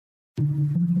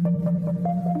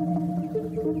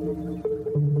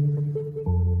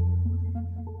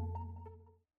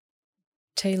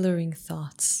Tailoring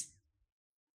thoughts.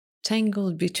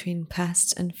 Tangled between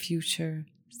past and future,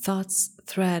 thoughts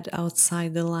thread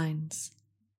outside the lines.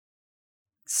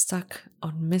 Stuck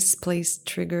on misplaced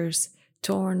triggers,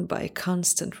 torn by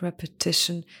constant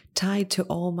repetition, tied to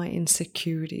all my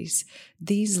insecurities.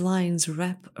 These lines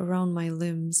wrap around my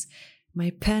limbs.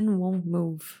 My pen won't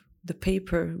move, the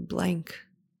paper blank.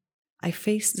 I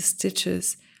face the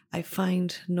stitches, I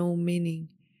find no meaning.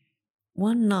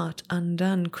 One knot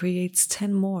undone creates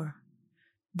 10 more.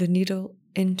 The needle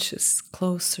inches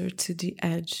closer to the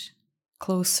edge,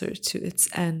 closer to its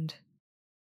end.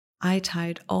 I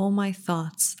tied all my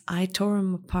thoughts, I tore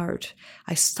them apart,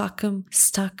 I stuck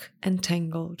and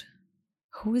tangled.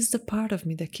 Who is the part of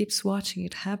me that keeps watching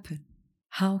it happen?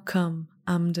 How come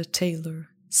I'm the tailor,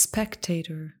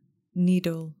 spectator,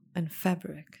 needle and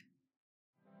fabric?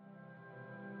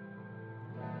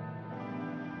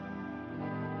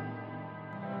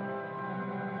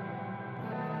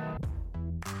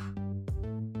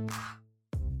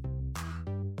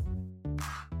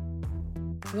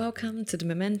 Welcome to the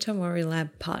Memento Mori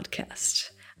Lab podcast.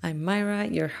 I'm Myra,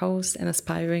 your host and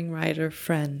aspiring writer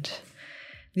friend.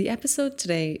 The episode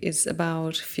today is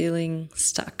about feeling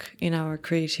stuck in our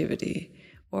creativity,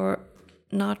 or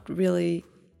not really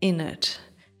in it.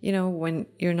 You know, when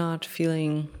you're not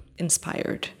feeling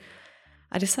inspired.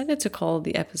 I decided to call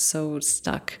the episode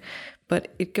Stuck,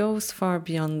 but it goes far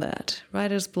beyond that.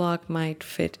 Writer's block might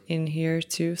fit in here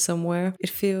too somewhere. It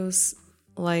feels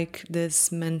like this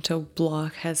mental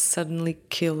block has suddenly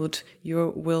killed your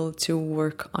will to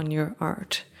work on your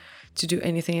art, to do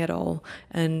anything at all,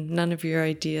 and none of your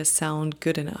ideas sound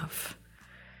good enough.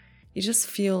 You just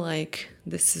feel like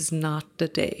this is not the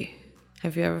day.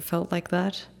 Have you ever felt like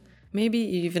that? Maybe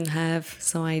you even have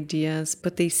some ideas,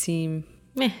 but they seem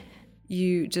meh.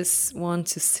 You just want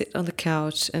to sit on the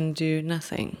couch and do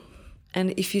nothing.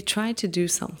 And if you try to do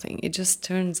something, it just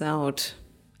turns out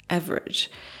average.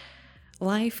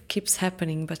 Life keeps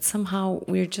happening, but somehow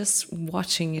we're just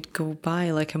watching it go by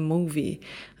like a movie.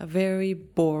 A very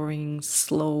boring,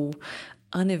 slow,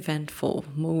 uneventful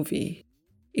movie.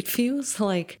 It feels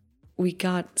like we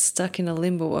got stuck in a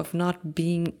limbo of not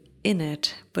being in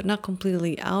it, but not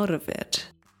completely out of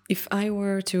it. If I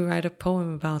were to write a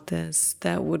poem about this,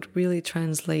 that would really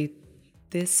translate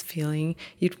this feeling.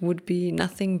 It would be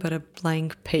nothing but a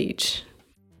blank page.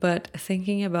 But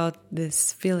thinking about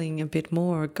this feeling a bit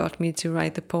more got me to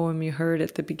write the poem you heard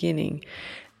at the beginning.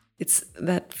 It's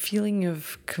that feeling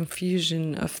of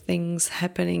confusion, of things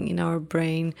happening in our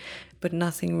brain, but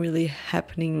nothing really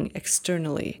happening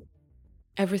externally.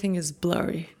 Everything is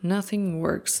blurry, nothing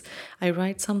works. I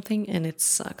write something and it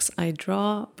sucks. I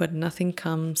draw, but nothing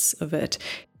comes of it.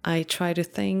 I try to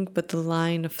think, but the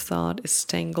line of thought is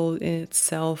tangled in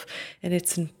itself, and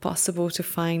it's impossible to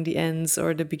find the ends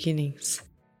or the beginnings.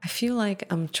 I feel like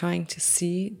I'm trying to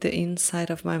see the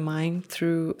inside of my mind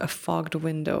through a fogged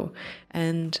window,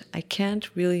 and I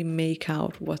can't really make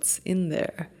out what's in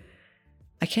there.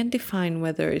 I can't define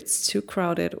whether it's too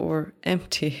crowded or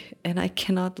empty, and I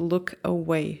cannot look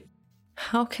away.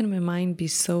 How can my mind be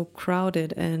so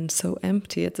crowded and so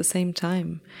empty at the same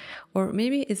time? Or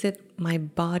maybe is it my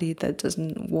body that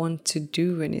doesn't want to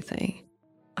do anything?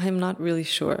 I'm not really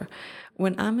sure.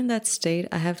 When I'm in that state,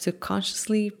 I have to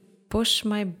consciously push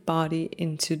my body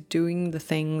into doing the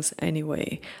things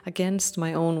anyway, against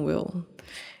my own will.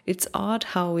 It's odd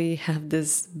how we have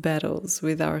these battles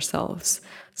with ourselves.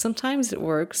 Sometimes it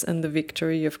works and the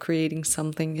victory of creating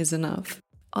something is enough.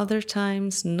 Other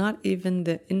times, not even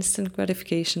the instant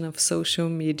gratification of social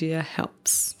media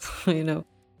helps,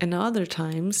 And other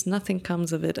times, nothing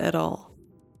comes of it at all.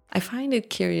 I find it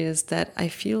curious that I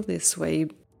feel this way,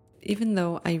 even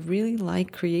though I really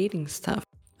like creating stuff.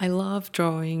 I love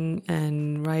drawing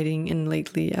and writing, and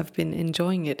lately I've been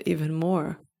enjoying it even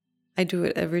more. I do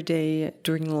it every day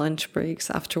during lunch breaks,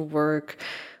 after work,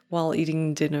 while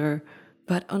eating dinner.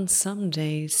 But on some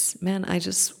days, man, I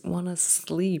just want to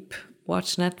sleep,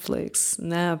 watch Netflix,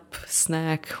 nap,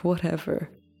 snack, whatever.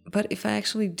 But if I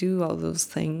actually do all those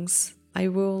things, I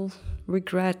will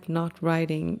regret not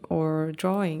writing or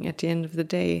drawing at the end of the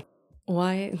day.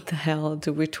 Why the hell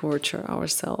do we torture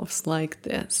ourselves like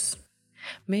this?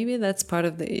 Maybe that's part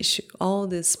of the issue. All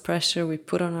this pressure we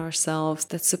put on ourselves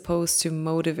that's supposed to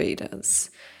motivate us.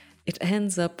 It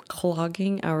ends up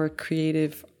clogging our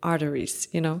creative arteries,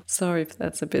 Sorry if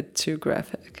that's a bit too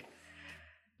graphic.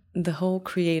 The whole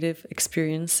creative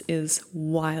experience is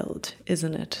wild,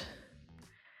 isn't it?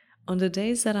 On the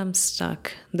days that I'm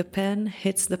stuck, the pen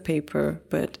hits the paper,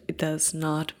 but it does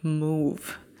not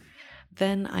move.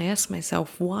 Then I ask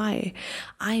myself why.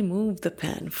 I move the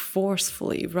pen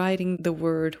forcefully, writing the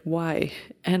word why,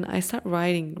 and I start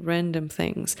writing random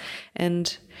things.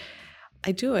 And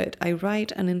I do it. I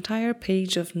write an entire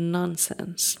page of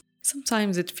nonsense.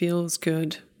 Sometimes it feels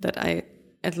good that I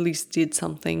at least did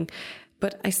something,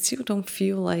 but I still don't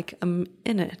feel like I'm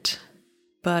in it.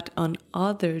 But on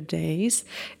other days,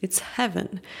 it's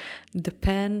heaven. The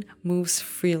pen moves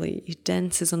freely, it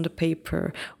dances on the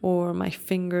paper, or my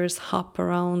fingers hop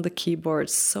around the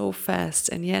keyboard so fast,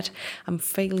 and yet I'm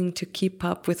failing to keep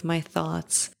up with my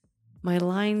thoughts. My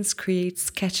lines create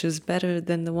sketches better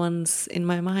than the ones in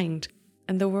my mind,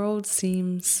 and the world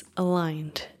seems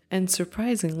aligned. And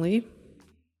surprisingly,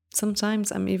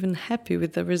 sometimes I'm even happy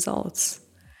with the results.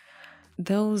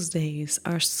 Those days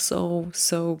are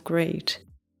so great.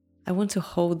 I want to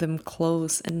hold them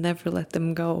close and never let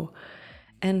them go.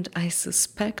 And I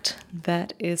suspect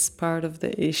that is part of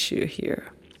the issue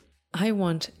here. I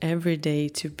want every day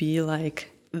to be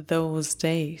like those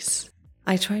days.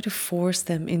 I try to force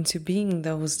them into being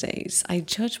those days. I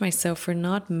judge myself for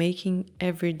not making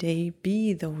every day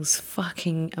be those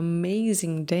fucking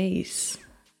amazing days.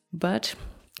 But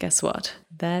guess what?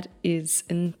 That is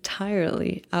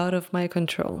entirely out of my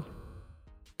control.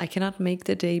 I cannot make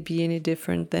the day be any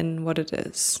different than what it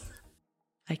is.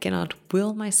 I cannot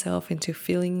will myself into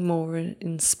feeling more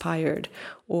inspired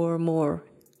or more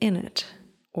in it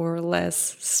or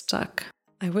less stuck.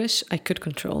 I wish I could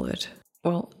control it.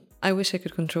 Well, I wish I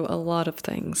could control a lot of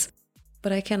things,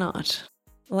 but I cannot.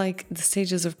 Like the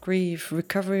stages of grief,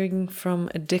 recovering from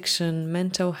addiction,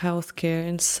 mental health care,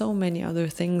 and so many other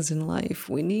things in life,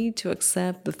 we need to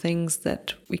accept the things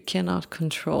that we cannot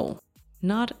control.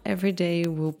 Not every day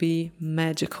will be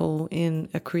magical in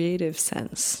a creative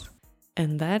sense,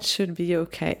 and that should be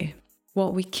okay.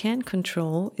 What we can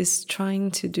control is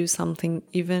trying to do something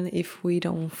even if we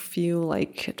don't feel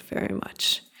like it very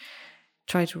much.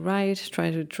 Try to write,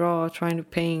 try to draw, try to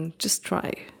paint, just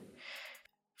try.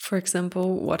 For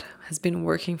example, what has been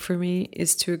working for me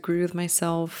is to agree with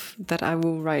myself that I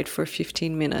will write for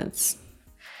 15 minutes.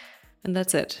 And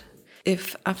that's it.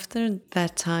 If after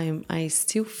that time I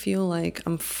still feel like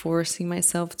I'm forcing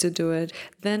myself to do it,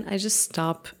 then I just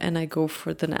stop and I go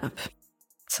for the nap.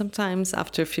 Sometimes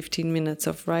after 15 minutes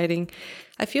of writing,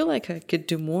 I feel like I could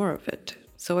do more of it.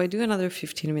 So I do another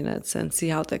 15 minutes and see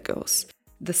how that goes.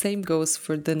 The same goes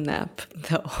for the nap,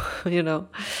 though,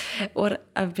 What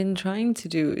I've been trying to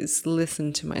do is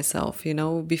listen to myself,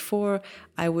 Before,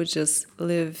 I would just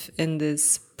live in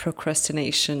this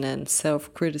procrastination and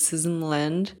self-criticism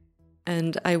land,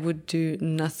 and I would do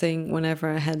nothing whenever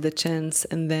I had the chance,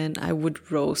 and then I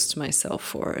would roast myself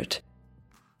for it.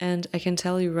 And I can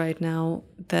tell you right now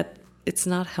that it's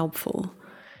not helpful.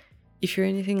 If you're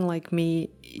anything like me,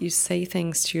 you say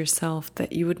things to yourself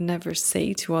that you would never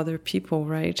say to other people,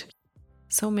 right?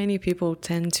 So many people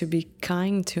tend to be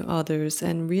kind to others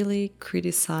and really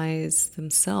criticize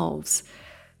themselves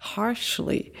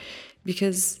harshly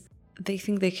because they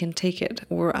think they can take it,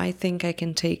 or I think I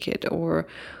can take it, or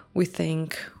we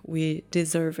think we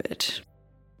deserve it.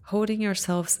 Holding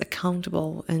ourselves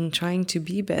accountable and trying to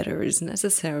be better is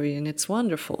necessary and it's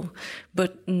wonderful,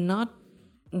 but not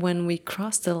when we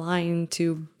cross the line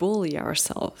to bully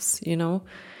ourselves,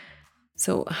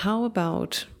 So how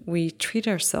about we treat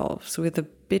ourselves with a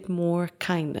bit more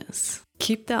kindness?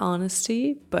 Keep the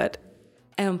honesty, but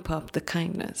amp up the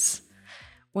kindness.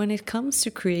 When it comes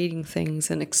to creating things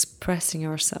and expressing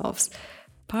ourselves,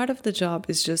 part of the job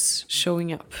is just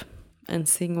showing up and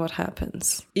seeing what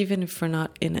happens, even if we're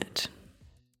not in it.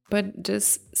 But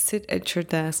just sit at your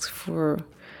desk for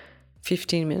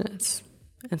 15 minutes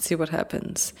and see what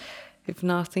happens. If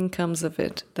nothing comes of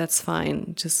it, that's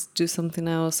fine. Just do something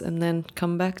else and then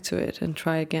come back to it and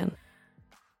try again.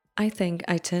 I think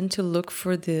I tend to look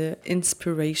for the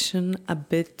inspiration a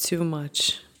bit too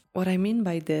much. What I mean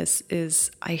by this is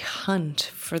I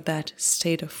hunt for that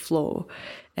state of flow,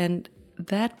 and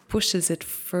that pushes it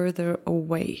further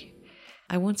away.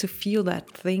 I want to feel that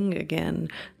thing again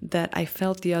that I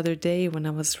felt the other day when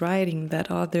I was writing that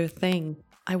other thing.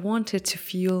 I want it to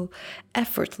feel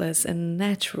effortless and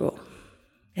natural.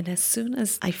 And as soon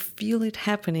as I feel it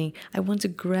happening, I want to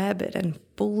grab it and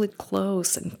pull it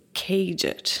close and cage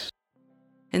it.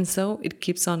 And so it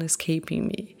keeps on escaping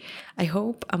me. I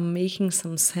hope I'm making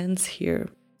some sense here.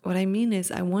 What I mean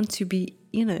is I want to be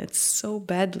in it so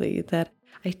badly that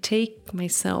I take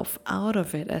myself out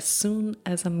of it as soon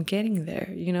as I'm getting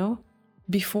there,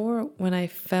 Before, when I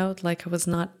felt like I was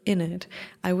not in it,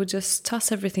 I would just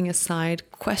toss everything aside,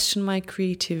 question my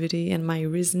creativity and my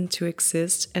reason to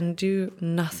exist, and do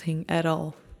nothing at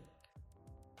all.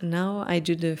 now I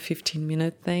do the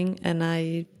 15-minute thing and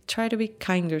I try to be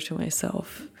kinder to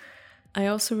myself. I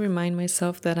also remind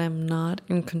myself that I'm not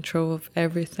in control of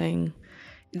everything.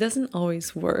 It doesn't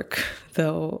always work,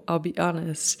 though, I'll be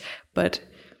honest, but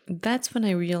that's when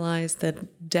I realized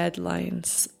that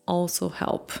deadlines also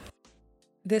help.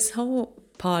 This whole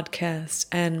podcast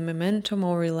and Memento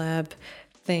Mori Lab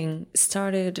thing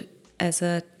started as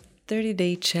a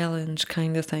 30-day challenge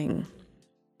kind of thing.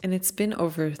 And it's been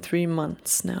over 3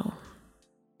 months now.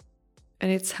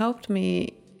 And it's helped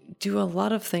me do a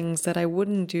lot of things that I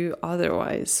wouldn't do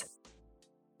otherwise.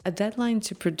 A deadline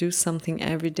to produce something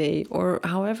every day or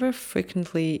however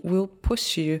frequently will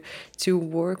push you to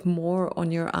work more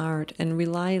on your art and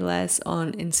rely less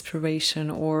on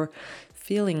inspiration or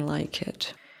feeling like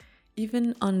it.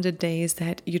 Even on the days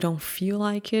that you don't feel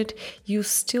like it, you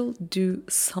still do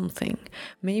something.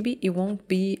 Maybe it won't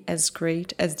be as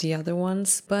great as the other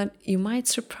ones, but you might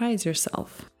surprise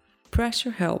yourself.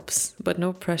 Pressure helps, but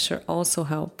no pressure also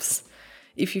helps.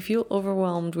 If you feel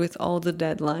overwhelmed with all the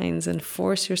deadlines and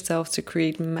force yourself to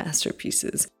create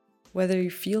masterpieces, whether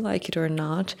you feel like it or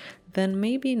not, then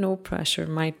maybe no pressure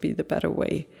might be the better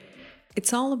way.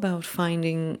 It's all about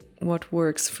finding what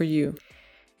works for you.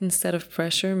 Instead of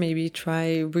pressure, maybe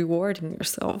try rewarding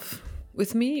yourself.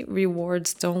 With me,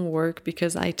 rewards don't work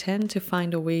because I tend to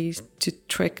find a way to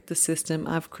trick the system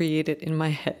I've created in my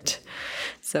head.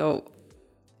 So,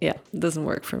 yeah, it doesn't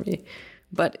work for me,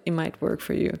 but it might work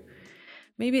for you.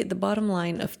 Maybe the bottom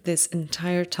line of this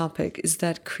entire topic is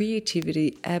that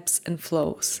creativity ebbs and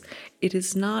flows. It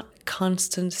is not a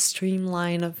constant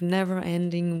streamline of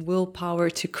never-ending willpower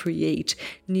to create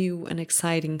new and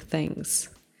exciting things.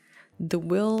 The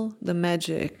will, the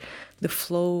magic, the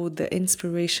flow, the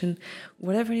inspiration,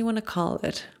 whatever you want to call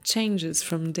it, changes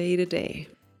from day to day.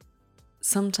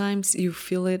 Sometimes you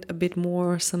feel it a bit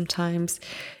more, sometimes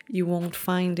you won't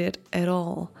find it at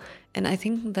all. And I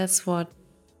think that's what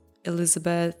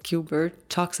Elizabeth Gilbert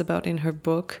talks about in her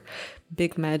book,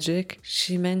 Big Magic.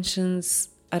 She mentions,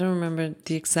 I don't remember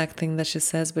the exact thing that she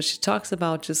says, but she talks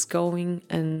about just going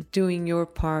and doing your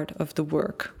part of the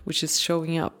work, which is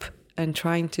showing up and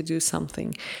trying to do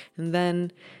something. And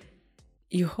then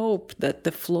you hope that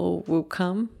the flow will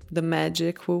come, the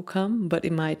magic will come, but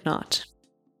it might not.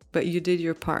 But you did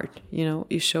your part,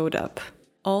 you showed up.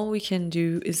 All we can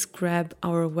do is grab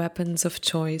our weapons of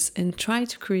choice and try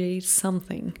to create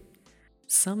something.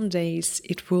 Some days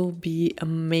it will be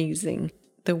amazing.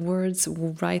 The words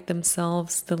will write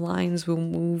themselves, the lines will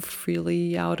move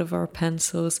freely out of our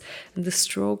pencils, and the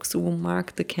strokes will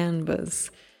mark the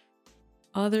canvas.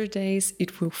 Other days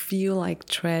it will feel like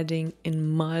treading in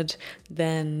mud,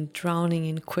 then drowning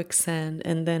in quicksand,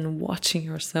 and then watching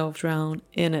yourself drown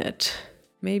in it.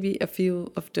 Maybe a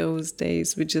few of those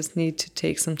days we just need to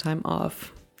take some time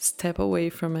off, step away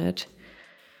from it.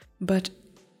 But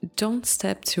don't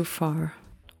step too far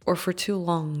or for too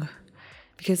long,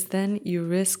 because then you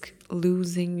risk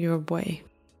losing your way.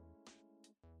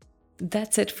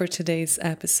 That's it for today's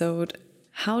episode.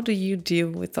 How do you deal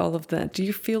with all of that? Do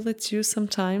you feel it too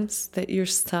sometimes, that you're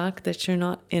stuck, that you're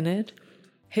not in it?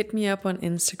 Hit me up on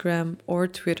Instagram or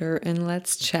Twitter and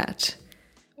let's chat.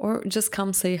 Or just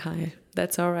come say hi.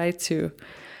 That's all right too.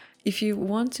 If you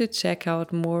want to check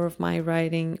out more of my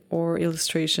writing or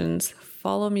illustrations,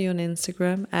 follow me on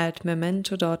Instagram at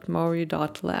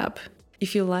memento.mori.lab.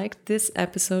 If you liked this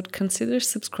episode, consider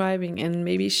subscribing and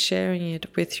maybe sharing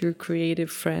it with your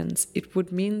creative friends. It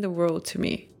would mean the world to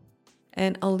me.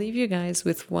 And I'll leave you guys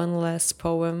with one last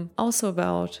poem, also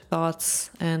about thoughts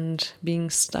and being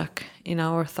stuck in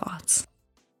our thoughts.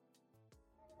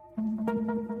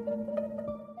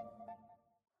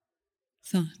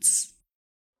 Thoughts.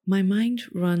 My mind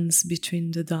runs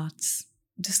between the dots,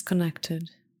 disconnected,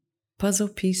 puzzle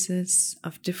pieces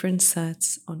of different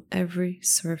sets on every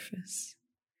surface.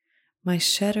 My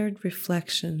shattered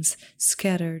reflections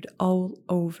scattered all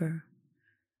over.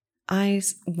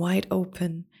 Eyes wide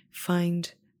open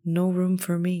find no room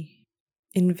for me.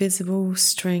 Invisible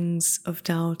strings of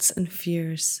doubts and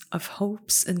fears, of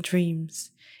hopes and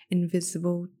dreams,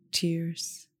 invisible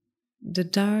tears. The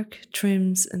dark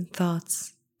trims and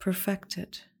thoughts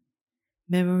perfected.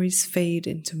 Memories fade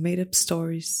into made-up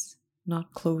stories,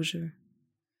 not closure.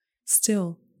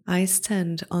 Still, I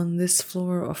stand on this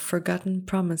floor of forgotten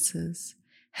promises,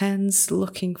 hands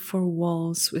looking for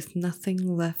walls with nothing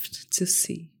left to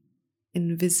see.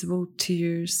 Invisible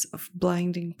tears of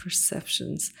blinding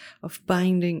perceptions, of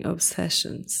binding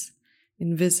obsessions,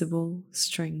 invisible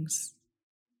strings.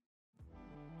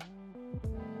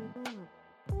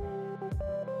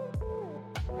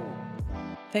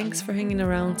 Thanks for hanging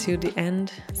around till the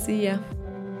end. See ya!